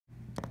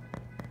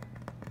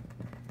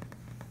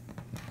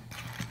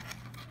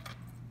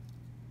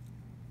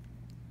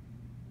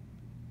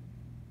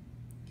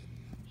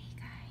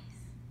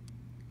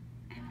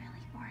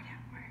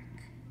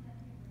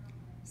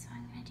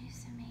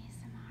some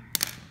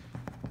ASMR.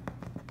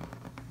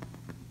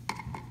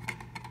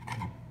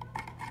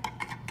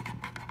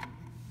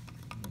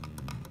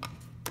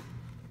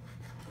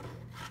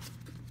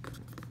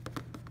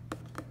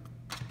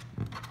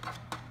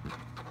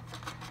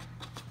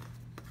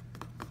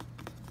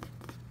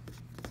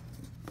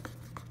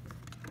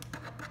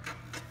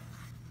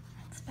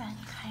 It's been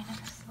kind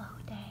of a slow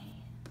day,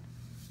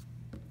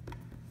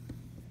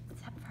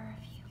 except for a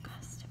few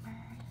customers.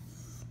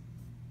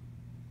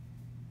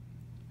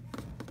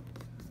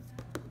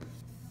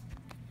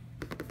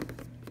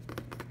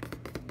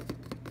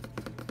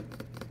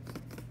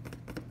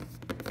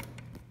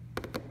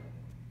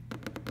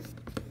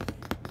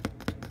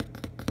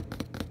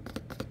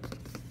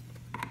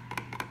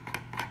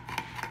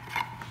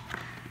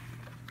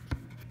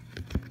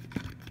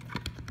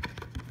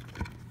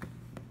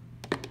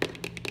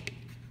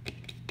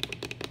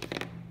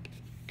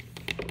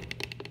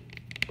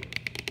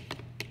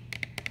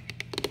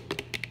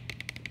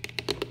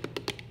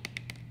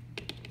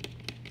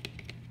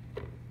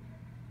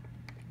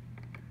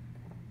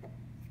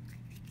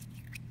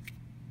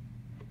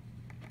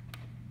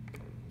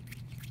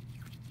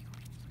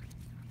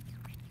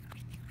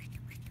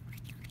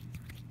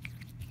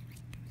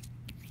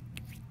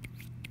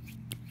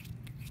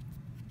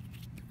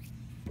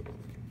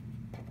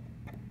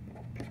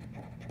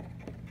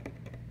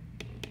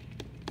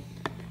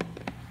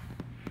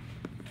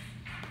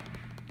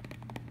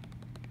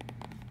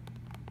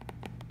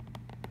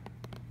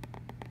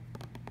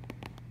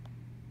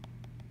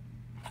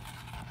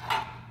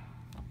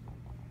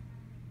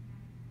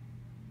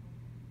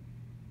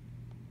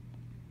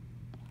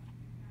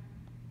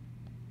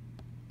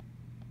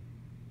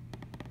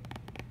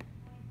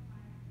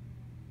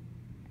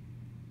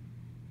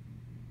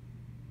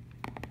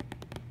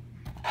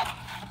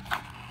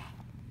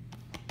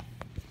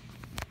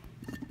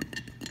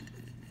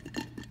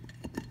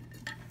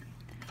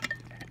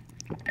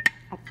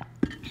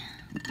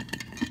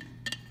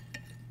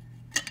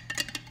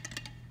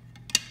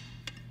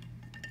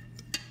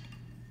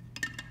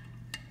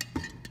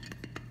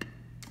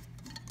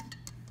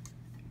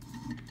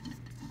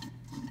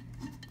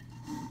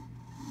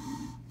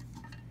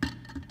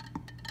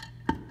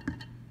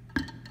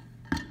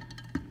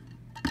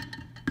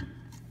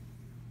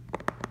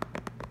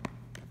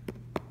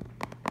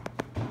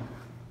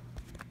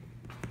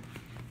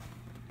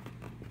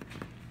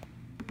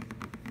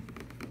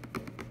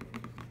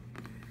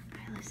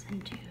 I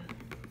listen to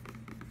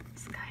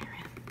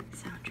Skyrim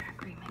soundtrack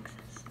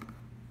remixes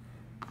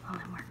while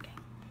I'm working.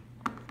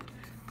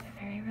 They're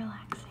very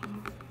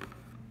relaxing.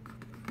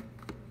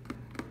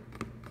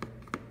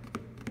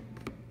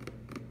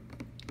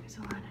 There's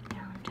a lot of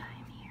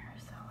downtime here,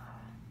 so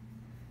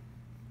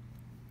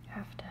you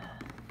have to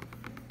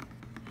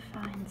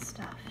find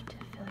stuff to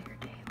fill your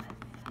day with.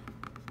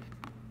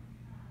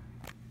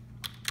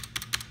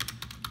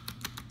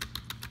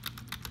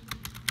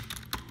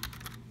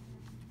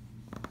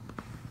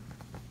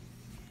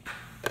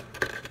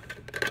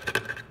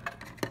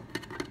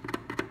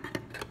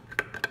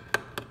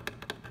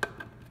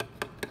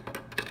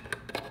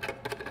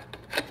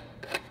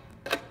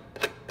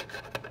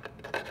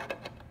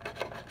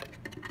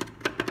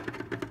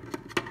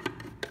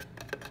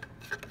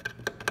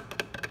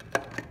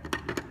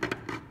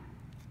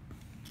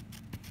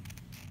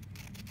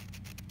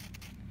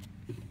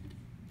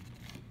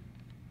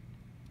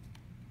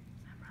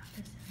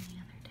 This in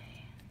the other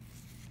day.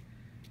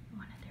 I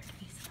wanted there to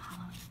be some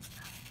Halloween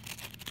stuff.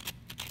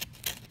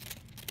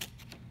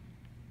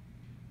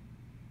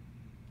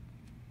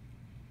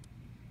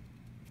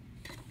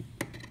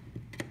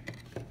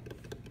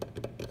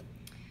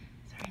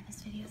 Sorry,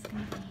 this video is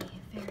going to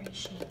be very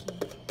shaky.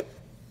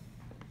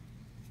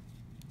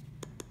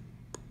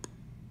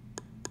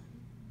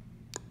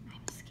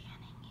 I'm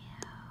scanning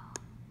you.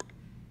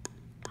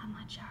 How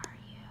much are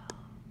you?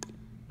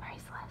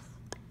 Priceless.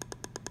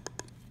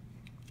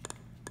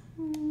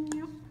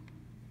 Yep.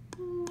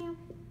 Yep.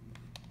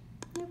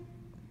 Yep.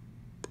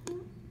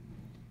 Yep.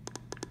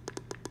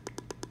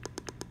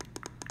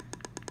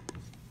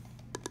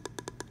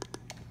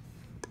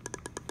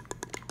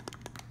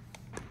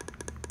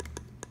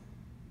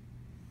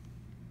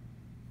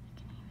 I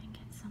can even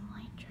get some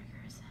light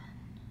triggers in.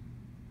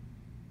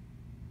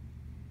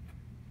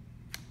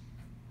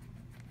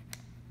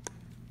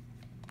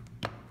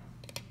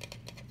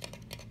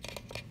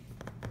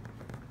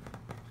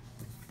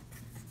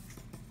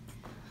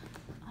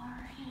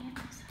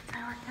 Since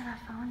I worked at a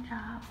phone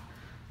job,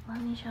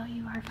 let me show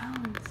you our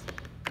phones.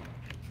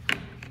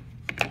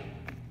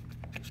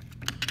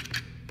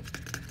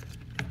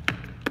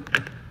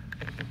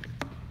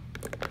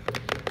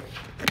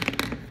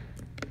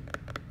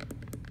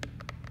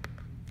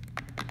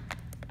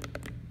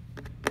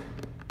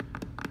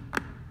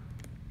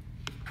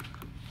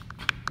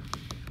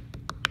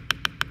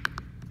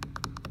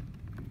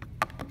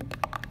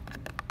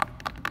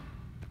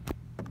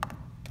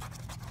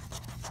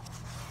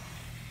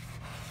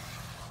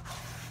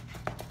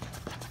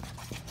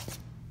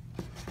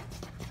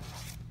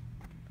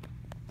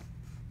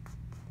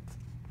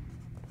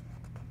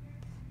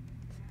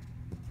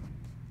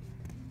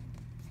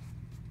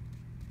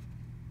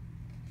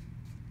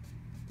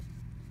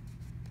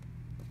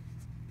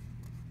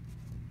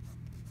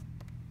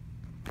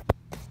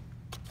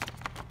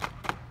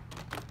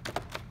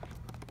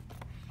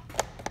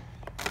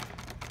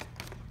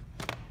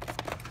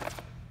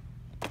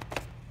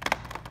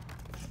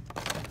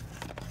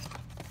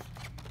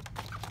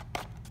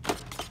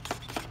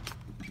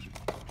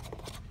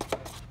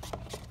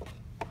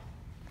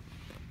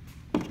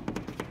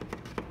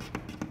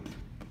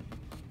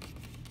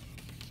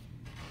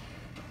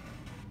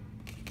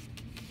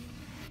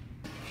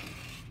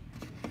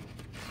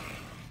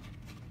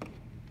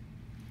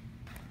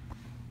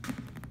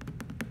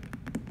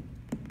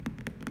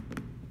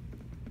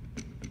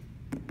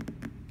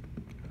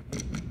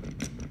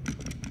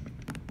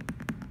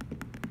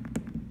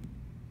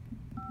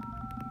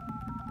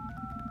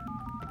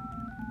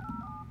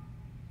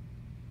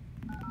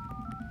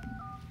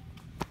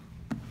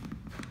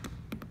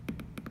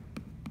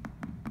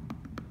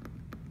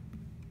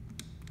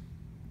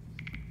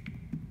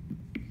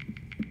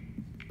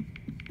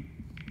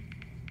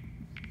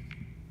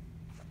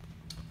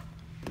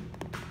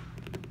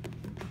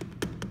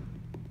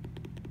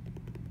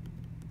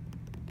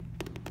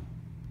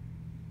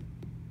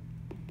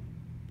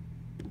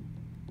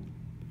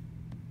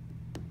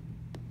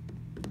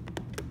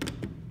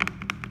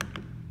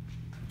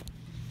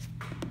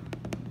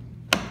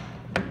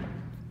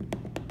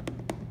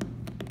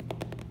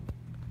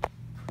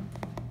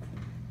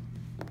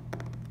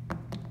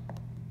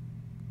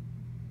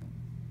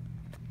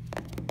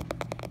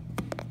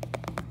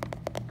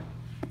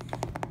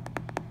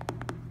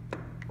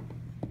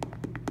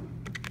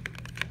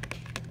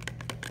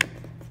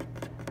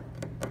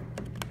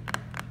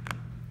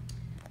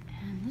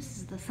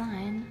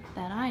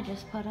 that I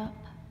just put up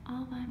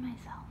all by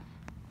myself.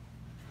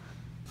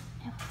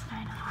 It was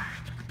kind of hard.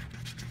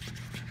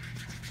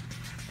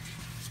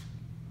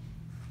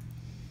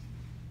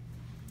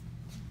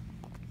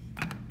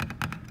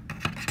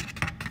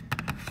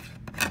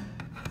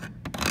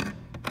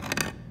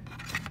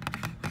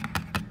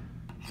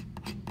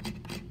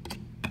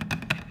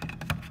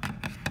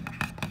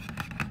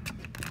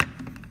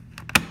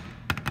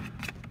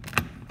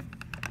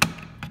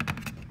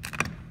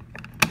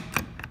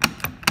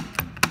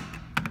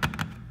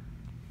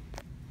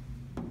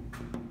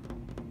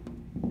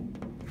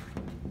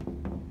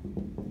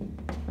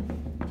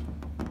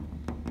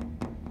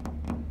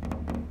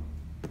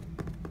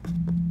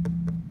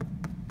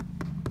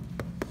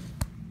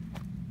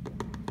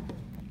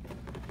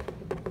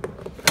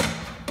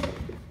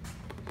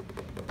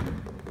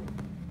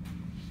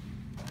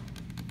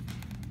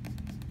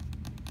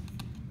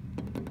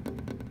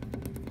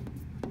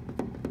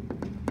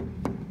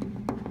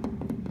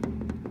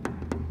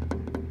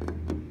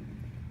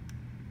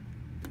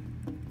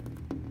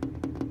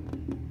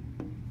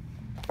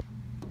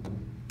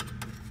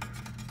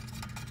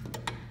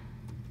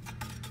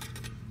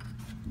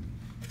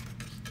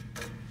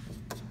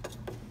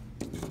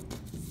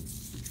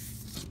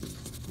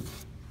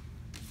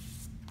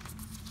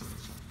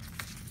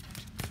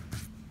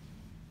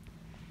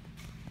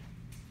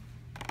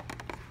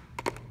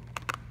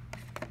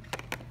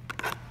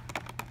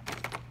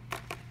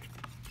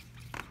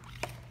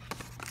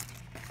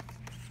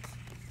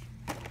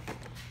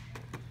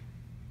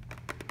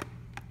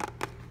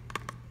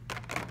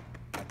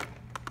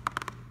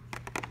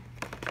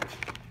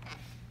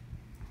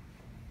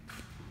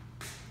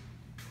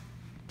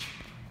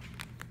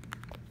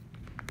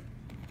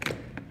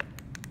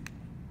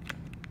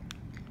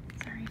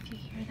 Sorry if you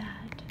hear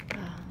that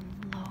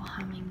low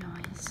humming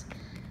noise.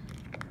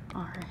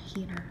 Our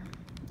heater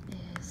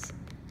is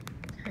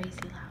crazy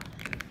loud.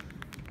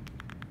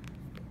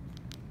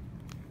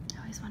 I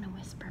always want to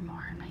whisper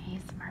more in my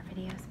ASMR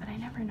videos, but I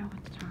never know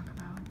what to talk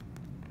about.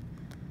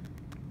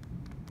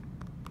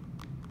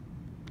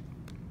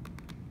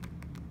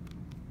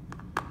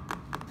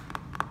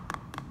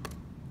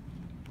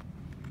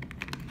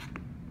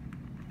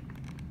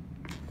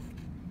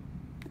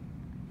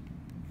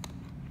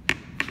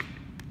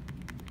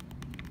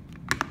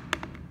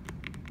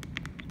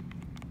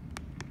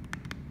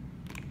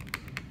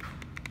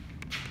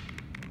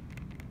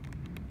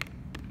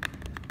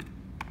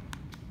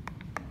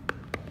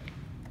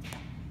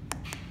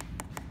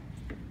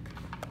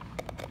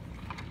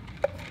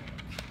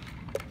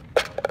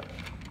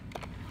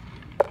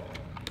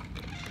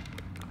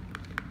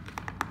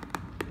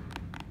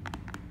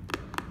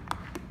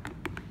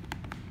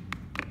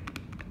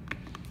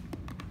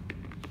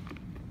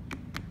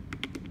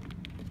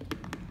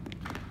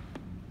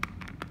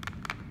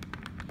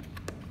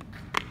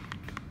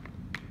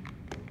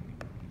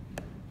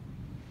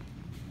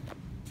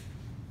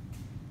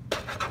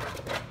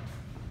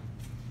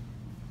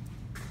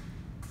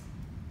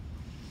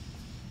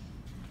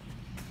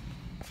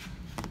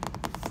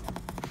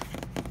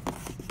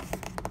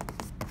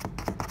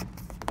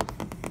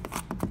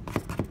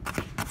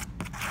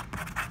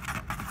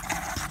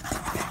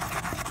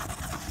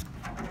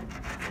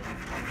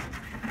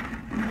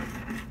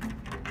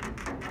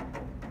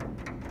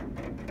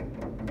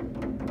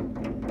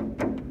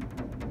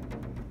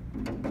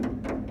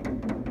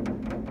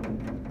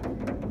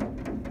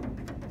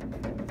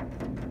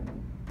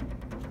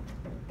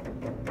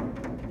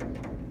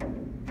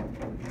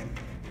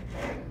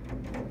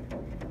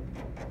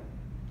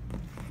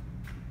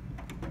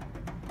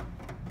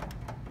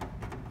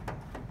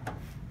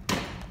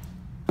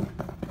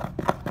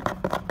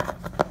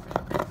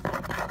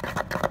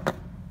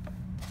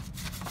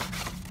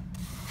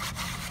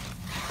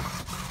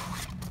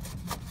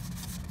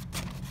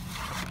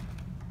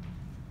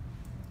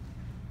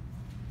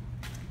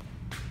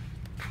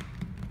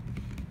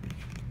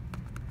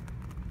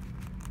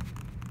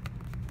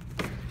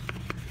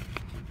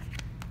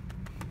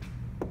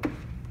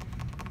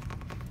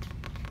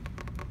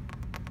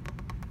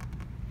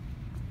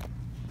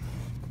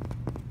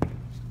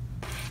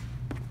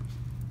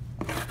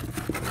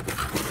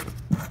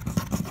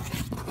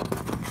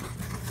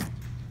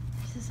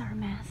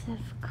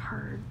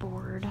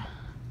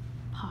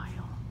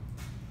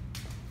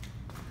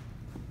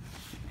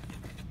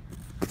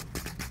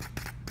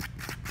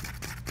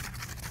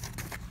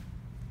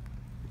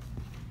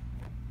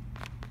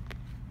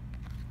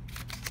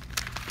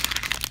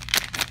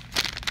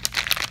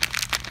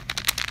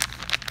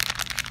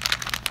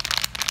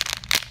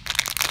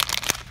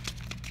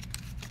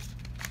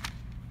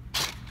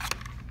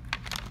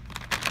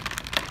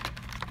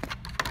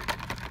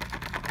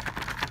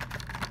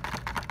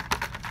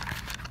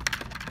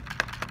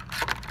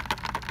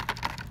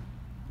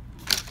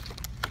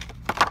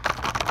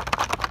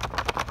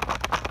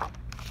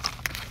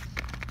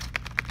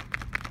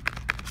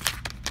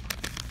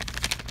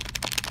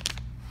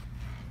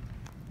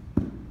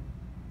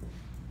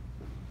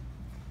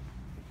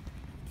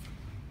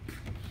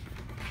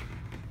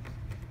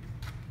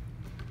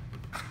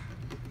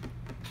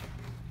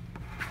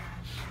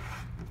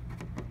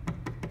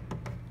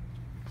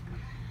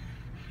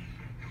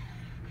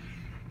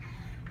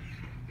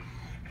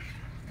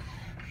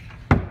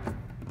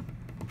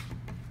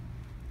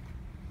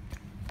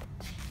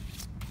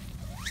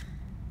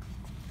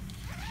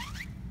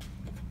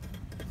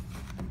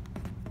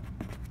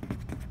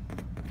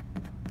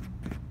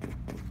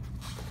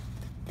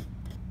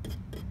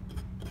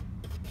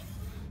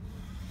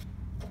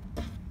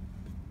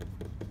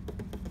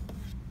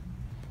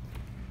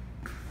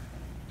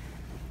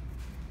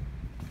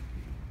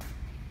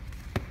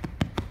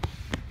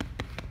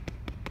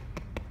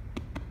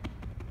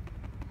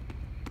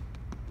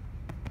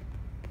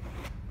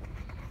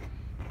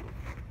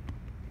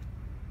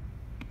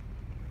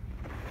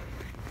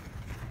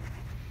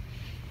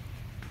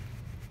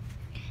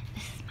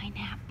 This is my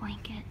nap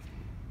blanket.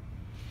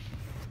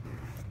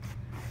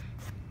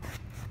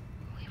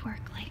 We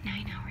work like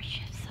 9-hour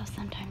shifts, so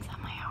sometimes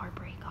on my hour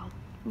break I'll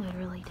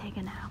literally take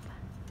a nap.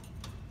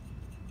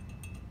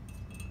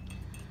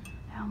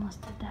 I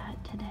almost did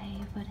that today,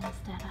 but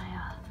instead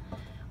I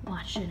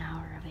watched an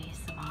hour of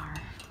ASMR,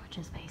 which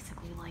is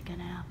basically like a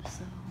nap,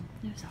 so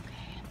it was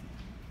okay.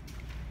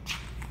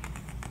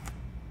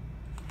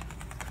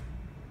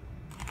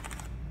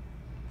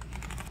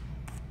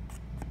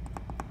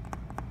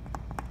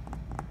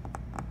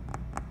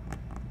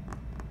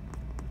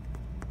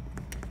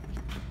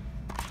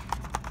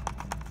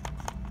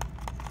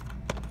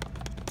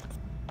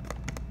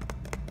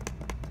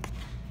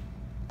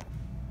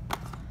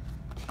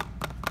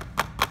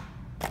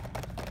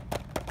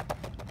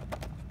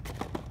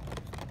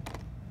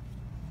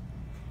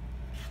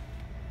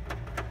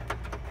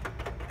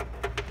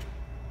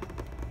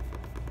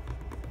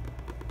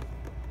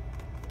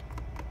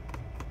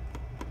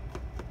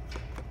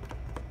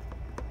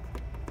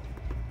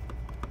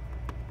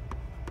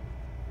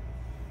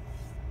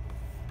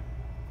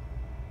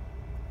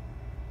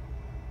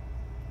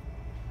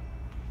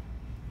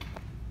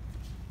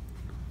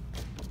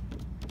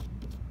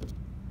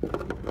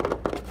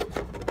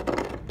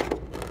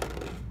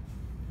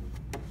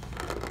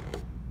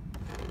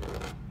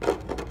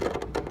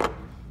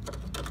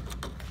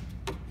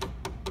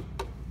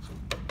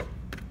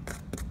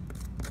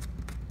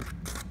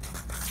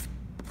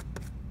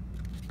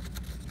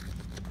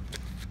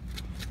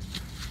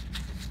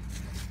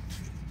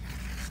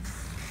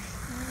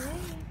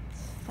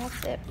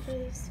 That's it for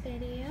this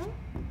video.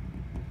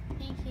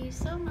 Thank you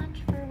so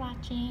much for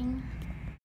watching.